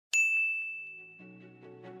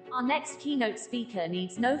Our next keynote speaker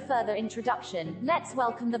needs no further introduction. Let's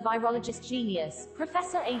welcome the virologist genius,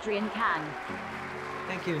 Professor Adrian KANG.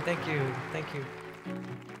 Thank you, thank you, thank you.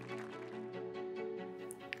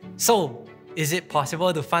 So, is it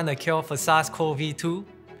possible to find a cure for SARS-CoV-2?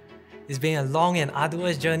 It's been a long and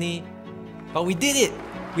arduous journey, but we did it!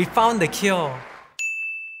 We found the cure!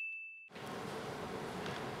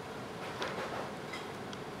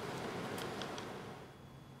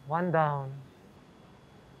 One down.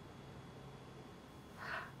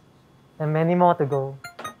 And many more to go.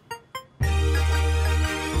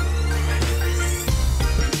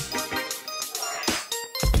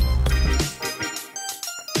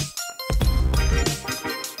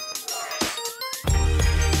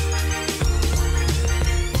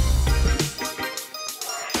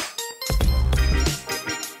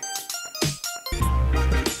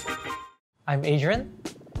 I'm Adrian,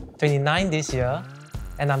 29 this year,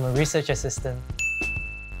 and I'm a research assistant.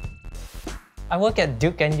 I work at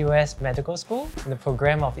Duke NUS Medical School in the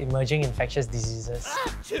program of emerging infectious diseases.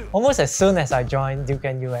 Almost as soon as I joined Duke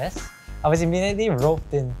NUS, I was immediately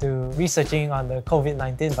roped into researching on the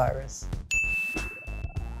COVID-19 virus.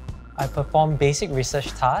 I perform basic research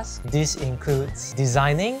tasks. This includes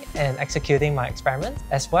designing and executing my experiments,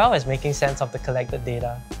 as well as making sense of the collected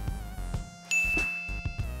data.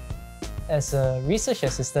 As a research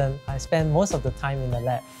assistant, I spend most of the time in the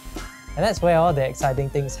lab, and that's where all the exciting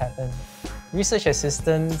things happen. Research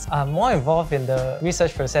assistants are more involved in the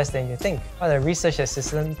research process than you think. What a research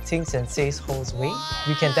assistant thinks and says holds weight.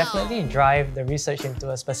 You can definitely drive the research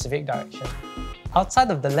into a specific direction.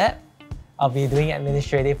 Outside of the lab, I'll be doing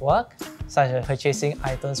administrative work, such as purchasing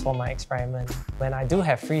items for my experiment. When I do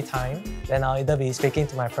have free time, then I'll either be speaking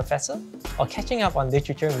to my professor or catching up on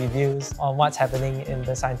literature reviews on what's happening in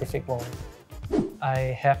the scientific world.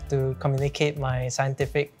 I have to communicate my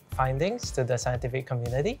scientific findings to the scientific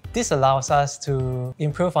community. This allows us to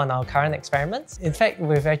improve on our current experiments. In fact,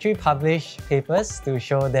 we've actually published papers to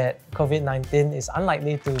show that COVID-19 is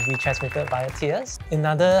unlikely to be transmitted via tears.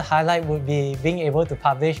 Another highlight would be being able to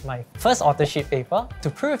publish my first authorship paper to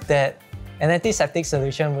prove that an antiseptic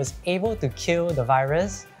solution was able to kill the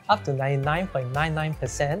virus up to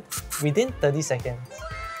 99.99% within 30 seconds.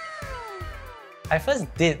 I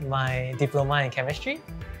first did my diploma in chemistry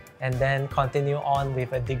and then continue on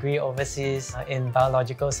with a degree overseas in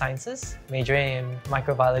biological sciences, majoring in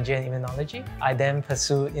microbiology and immunology. I then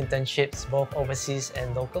pursued internships both overseas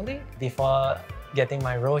and locally before getting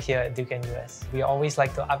my role here at Duke NUS. We always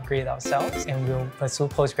like to upgrade ourselves and we'll pursue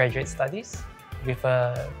postgraduate studies. With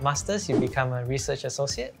a master's, you become a research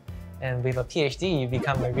associate, and with a PhD, you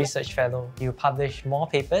become a research fellow. You publish more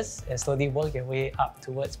papers and slowly work your way up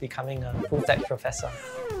towards becoming a full-fledged professor.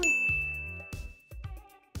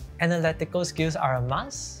 Analytical skills are a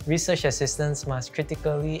must. Research assistants must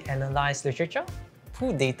critically analyze literature,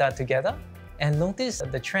 pull data together, and notice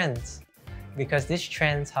the trends, because these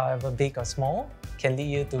trends, however big or small, can lead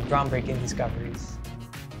you to groundbreaking discoveries.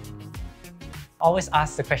 Always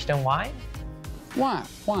ask the question why. Why?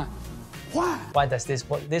 Why? Why? Why does this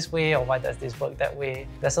work this way, or why does this work that way?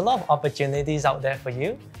 There's a lot of opportunities out there for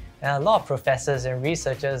you, and a lot of professors and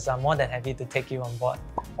researchers are more than happy to take you on board.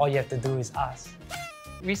 All you have to do is ask.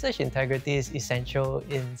 Research integrity is essential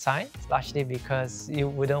in science, largely because you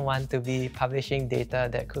wouldn't want to be publishing data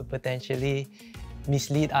that could potentially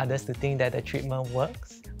mislead others to think that the treatment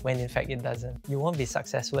works, when in fact it doesn't. You won't be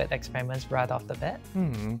successful at experiments right off the bat.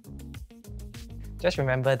 Just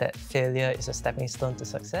remember that failure is a stepping stone to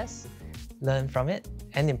success. Learn from it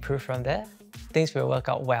and improve from there. Things will work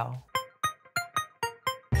out well.